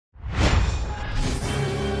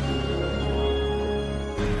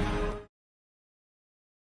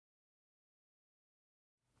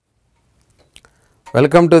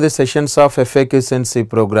Welcome to the sessions of FAQs in C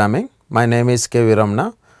programming. My name is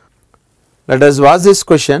Ramana. Let us watch this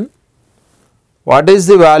question. What is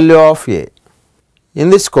the value of A? In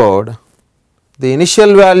this code, the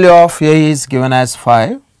initial value of A is given as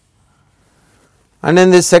 5, and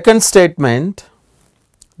in the second statement,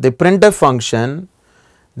 the printf function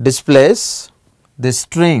displays the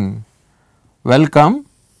string welcome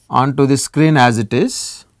onto the screen as it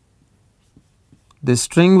is. The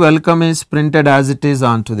string welcome is printed as it is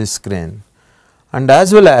onto the screen, and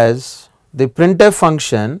as well as the printf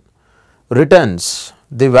function returns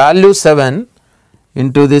the value 7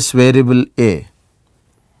 into this variable A.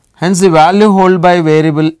 Hence, the value held by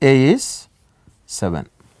variable A is 7.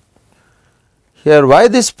 Here, why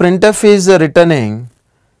this printf is returning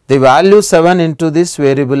the value 7 into this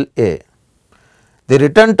variable A? The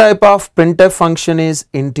return type of printf function is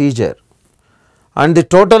integer, and the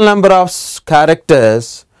total number of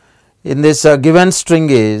characters in this given string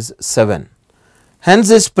is 7. Hence,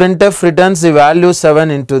 this printf returns the value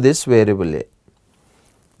 7 into this variable A.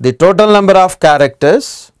 The total number of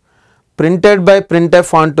characters printed by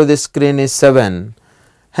printf onto the screen is 7.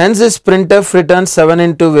 Hence, this printf returns 7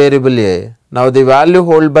 into variable A. Now, the value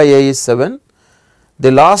held by A is 7.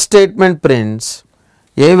 The last statement prints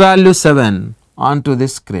A value 7 onto the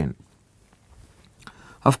screen.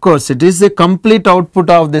 Of course, it is the complete output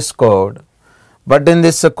of this code, but in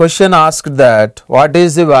this question asked that what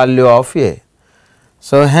is the value of A.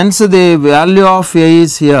 So, hence the value of A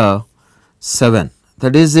is here 7,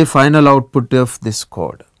 that is the final output of this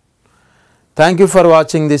code. Thank you for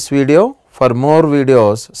watching this video. For more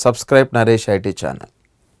videos, subscribe Naresh IT channel.